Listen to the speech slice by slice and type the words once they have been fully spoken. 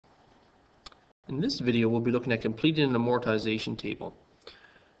In this video, we'll be looking at completing an amortization table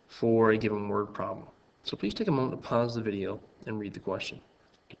for a given word problem. So please take a moment to pause the video and read the question.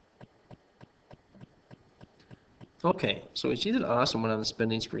 Okay, so we see that Austin went on the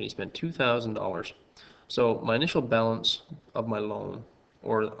spending spree. He spent $2,000. So my initial balance of my loan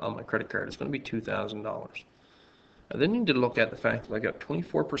or on my credit card is going to be $2,000. I then need to look at the fact that I got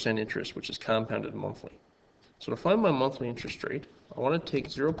 24% interest, which is compounded monthly. So to find my monthly interest rate, I want to take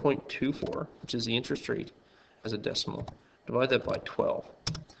 0.24, which is the interest rate, as a decimal, divide that by 12.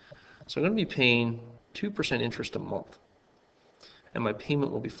 So I'm going to be paying 2% interest a month, and my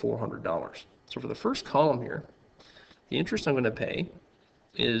payment will be $400. So for the first column here, the interest I'm going to pay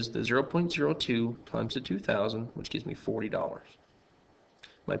is the 0.02 times the 2,000, which gives me $40.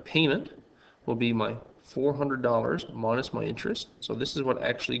 My payment will be my $400 minus my interest. So this is what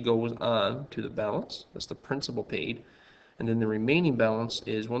actually goes on to the balance. That's the principal paid. And then the remaining balance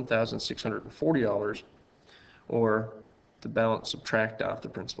is $1,640, or the balance subtract off the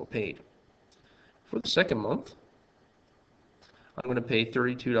principal paid. For the second month, I'm going to pay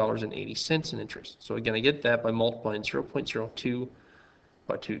 $32.80 in interest. So again, I get that by multiplying 0.02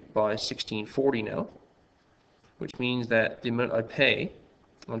 by 1640 now, which means that the amount I pay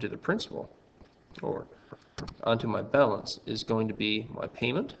onto the principal or onto my balance is going to be my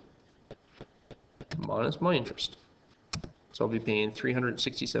payment minus my interest. So I'll be paying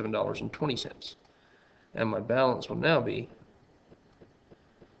 $367.20, and my balance will now be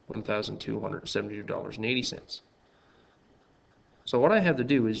 $1,272.80. So what I have to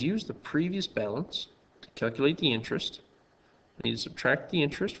do is use the previous balance to calculate the interest. I need to subtract the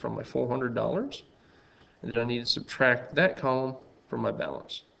interest from my $400, and then I need to subtract that column from my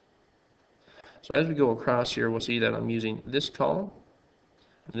balance. So as we go across here, we'll see that I'm using this column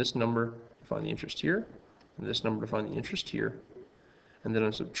and this number to find the interest here, and this number to find the interest here, and then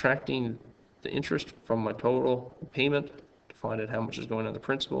I'm subtracting the interest from my total payment to find out how much is going on the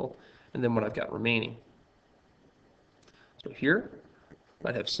principal, and then what I've got remaining. So here,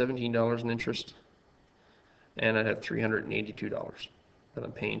 I'd have $17 in interest, and I'd have $382 that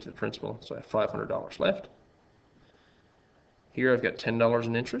I'm paying to the principal, so I have $500 left. Here I've got $10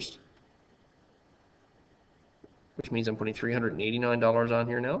 in interest, which means I'm putting $389 on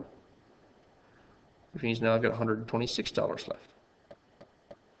here now, which means now I've got $126 left.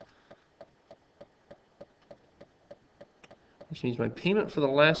 Which means my payment for the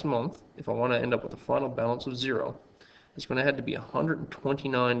last month, if I want to end up with a final balance of zero, is going to have to be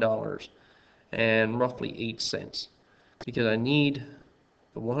 $129 and roughly 8 cents, because I need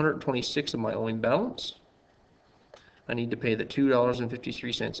the 126 of my owing balance. I need to pay the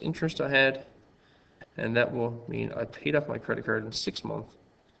 $2.53 interest I had, and that will mean I paid off my credit card in 6 months,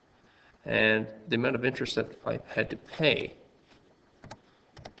 and the amount of interest that I had to pay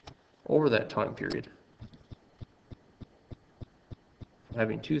over that time period,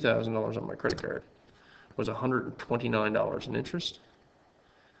 having $2,000 on my credit card, was $129 in interest,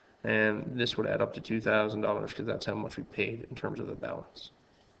 and this would add up to $2,000 because that's how much we paid in terms of the balance.